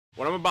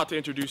What I'm about to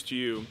introduce to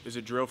you is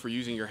a drill for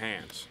using your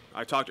hands.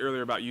 I talked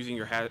earlier about using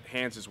your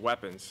hands as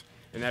weapons,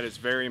 and that is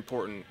very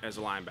important as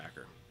a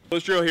linebacker.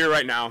 This drill here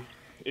right now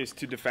is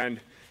to defend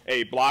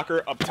a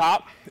blocker up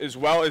top, as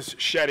well as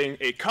shedding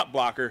a cut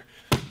blocker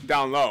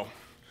down low.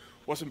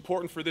 What's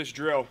important for this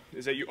drill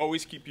is that you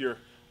always keep your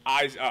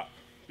eyes up,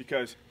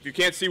 because if you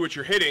can't see what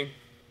you're hitting,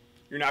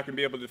 you're not going to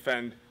be able to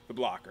defend the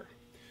blocker.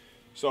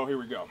 So here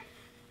we go.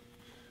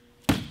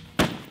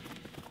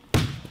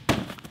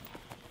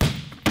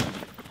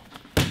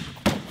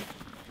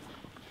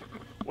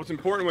 What's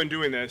important when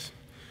doing this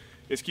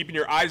is keeping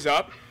your eyes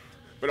up,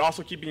 but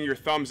also keeping your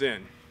thumbs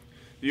in.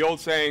 The old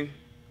saying,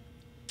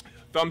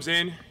 thumbs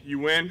in, you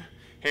win,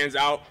 hands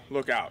out,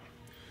 look out.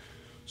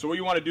 So what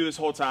you want to do this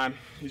whole time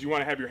is you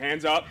want to have your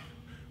hands up,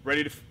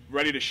 ready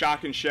to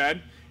shock and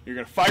shed. You're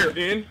going to fire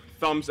in,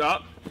 thumbs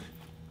up,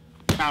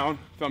 down,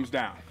 thumbs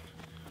down.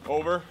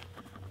 Over,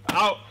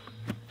 out,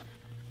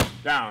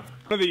 down.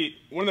 One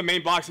of the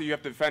main blocks that you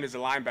have to defend as a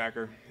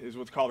linebacker is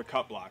what's called a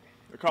cut block.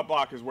 A cut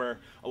block is where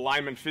a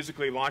lineman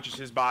physically launches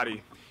his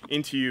body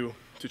into you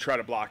to try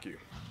to block you.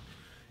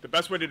 The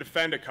best way to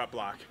defend a cut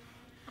block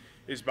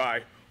is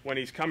by, when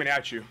he's coming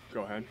at you,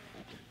 go ahead,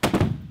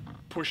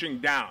 pushing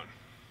down.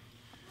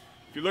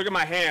 If you look at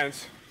my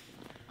hands,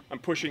 I'm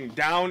pushing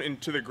down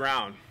into the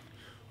ground.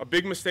 A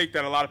big mistake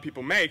that a lot of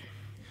people make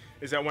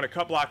is that when a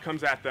cut block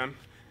comes at them,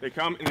 they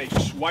come and they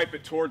swipe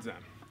it towards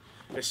them.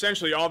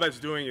 Essentially, all that's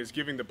doing is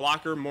giving the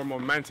blocker more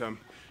momentum,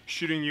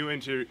 shooting you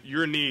into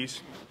your knees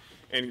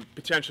and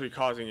potentially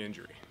causing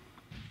injury.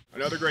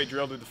 Another great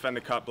drill to defend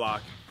the cut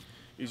block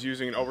is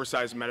using an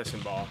oversized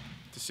medicine ball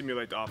to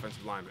simulate the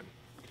offensive lineman.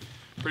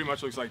 Pretty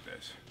much looks like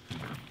this.